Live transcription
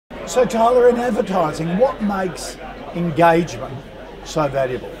So Tyler, in advertising, what makes engagement so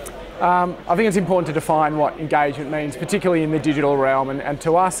valuable? I think it's important to define what engagement means, particularly in the digital realm. And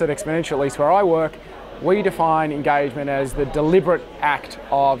to us at Exponential, at least where I work, we define engagement as the deliberate act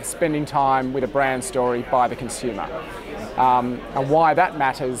of spending time with a brand story by the consumer. And why that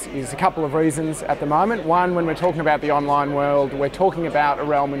matters is a couple of reasons at the moment. One, when we're talking about the online world, we're talking about a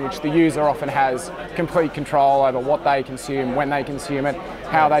realm in which the user often has complete control over what they consume, when they consume it,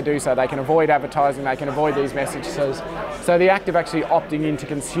 how they do so. They can avoid advertising, they can avoid these messages. So the act of actually opting in to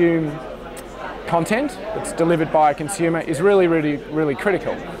consume content that's delivered by a consumer is really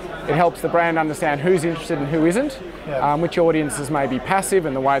critical. It helps the brand understand who's interested and who isn't, which audiences may be passive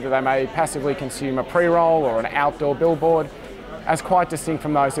in the way that they may passively consume a pre-roll or an outdoor billboard, as quite distinct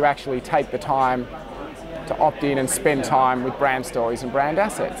from those who actually take the time to opt in and spend time with brand stories and brand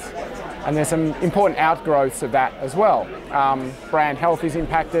assets. And there's some important outgrowths of that as well. Brand health is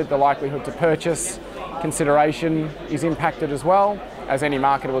impacted, the likelihood to purchase, consideration is impacted as well. As any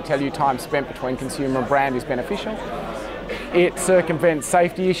marketer will tell you, time spent between consumer and brand is beneficial. It circumvents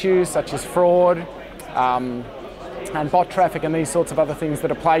safety issues such as fraud and bot traffic and these sorts of other things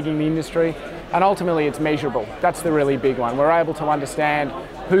that are plaguing the industry. And ultimately it's measurable. That's the really big one. We're able to understand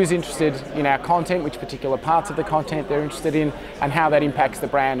who's interested in our content, which particular parts of the content they're interested in, and how that impacts the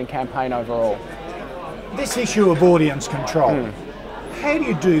brand and campaign overall. This issue of audience control, how do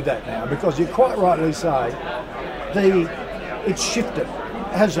you do that now? Because you quite rightly say it's shifted,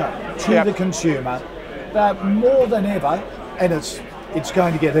 hasn't it, to the consumer. But more than ever, and it's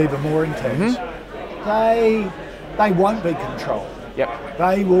going to get even more intense, they won't be controlled.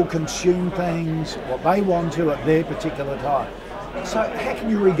 They will consume things, what they want to at their particular time. So how can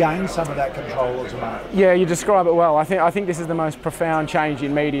you regain some of that control as a market? Yeah, you describe it well. I think this is the most profound change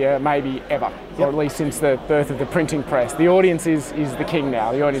in media maybe ever, or at least since the birth of the printing press. The audience is the king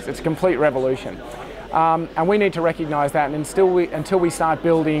now. The audience, it's a complete revolution. And we need to recognise that, and until we start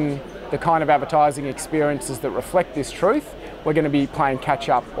building the kind of advertising experiences that reflect this truth, we're going to be playing catch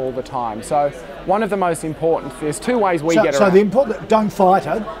up all the time. So one of the most important, there's two ways we get around. So the important, don't fight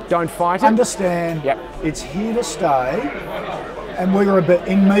it. Don't fight it. Understand it's here to stay, and we were a bit,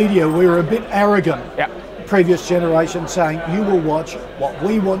 in media, we were a bit arrogant. Previous generation saying you will watch what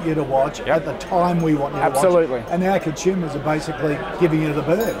we want you to watch at the time we want you to watch. Absolutely. And our consumers are basically giving you the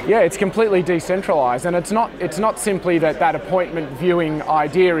bird. Yeah, it's completely decentralised, and it's not simply that appointment viewing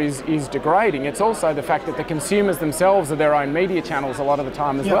idea is degrading. It's also the fact that the consumers themselves are their own media channels a lot of the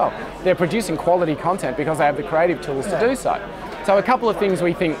time as well. They're producing quality content because they have the creative tools to do so. So a couple of things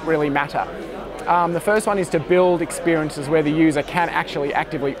we think really matter. The first one is to build experiences where the user can actually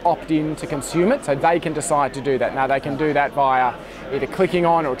actively opt in to consume it, so they can decide to do that. Now they can do that via either clicking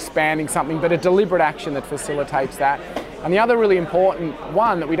on or expanding something, but a deliberate action that facilitates that. And the other really important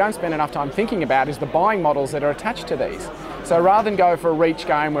one that we don't spend enough time thinking about is the buying models that are attached to these. So rather than go for a reach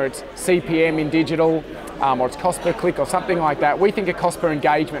game where it's CPM in digital, or it's cost per click or something like that, we think a cost per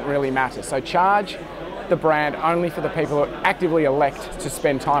engagement really matters. So charge the brand only for the people who actively elect to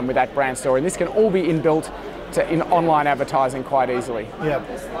spend time with that brand story. And this can all be inbuilt in online advertising quite easily.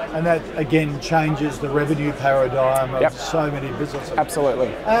 And that again changes the revenue paradigm of so many businesses. Absolutely.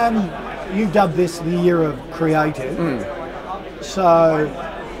 You've dubbed this the year of creative. So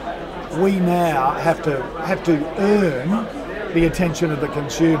we now have to earn the attention of the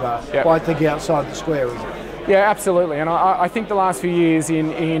consumer by thinking outside the square. Yeah, absolutely. And I think the last few years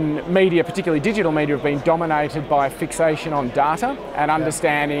in media, particularly digital media, have been dominated by fixation on data and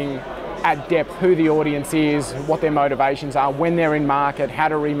understanding at depth who the audience is, what their motivations are, when they're in market, how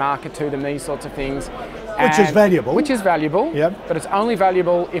to remarket to them, these sorts of things. Which is valuable. Which is valuable, but it's only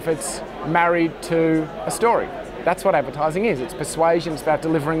valuable if it's married to a story. That's what advertising is. It's persuasion, it's about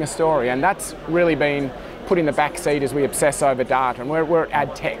delivering a story. And that's really been put in the back seat as we obsess over data. And we're at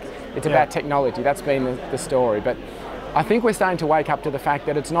ad tech. It's about technology. That's been the story. But I think we're starting to wake up to the fact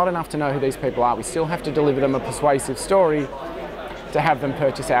that it's not enough to know who these people are. We still have to deliver them a persuasive story to have them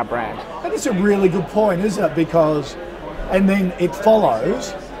purchase our brand. That is a really good point, isn't it? Because, and then it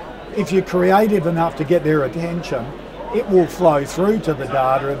follows, if you're creative enough to get their attention, it will flow through to the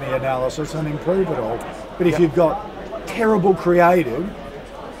data and the analysis and improve it all. But if you've got terrible creative,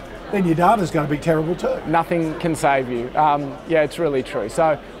 then your data's going to be terrible too. Nothing can save you. Yeah, it's really true.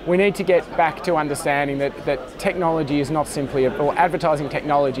 So we need to get back to understanding that technology is not simply, or advertising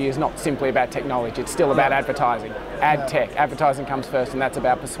technology is not simply about technology. It's still about advertising. Ad tech. Advertising comes first, and that's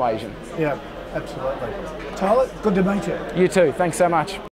about persuasion. Yeah, absolutely. Tyler, good to meet you. You too. Thanks so much.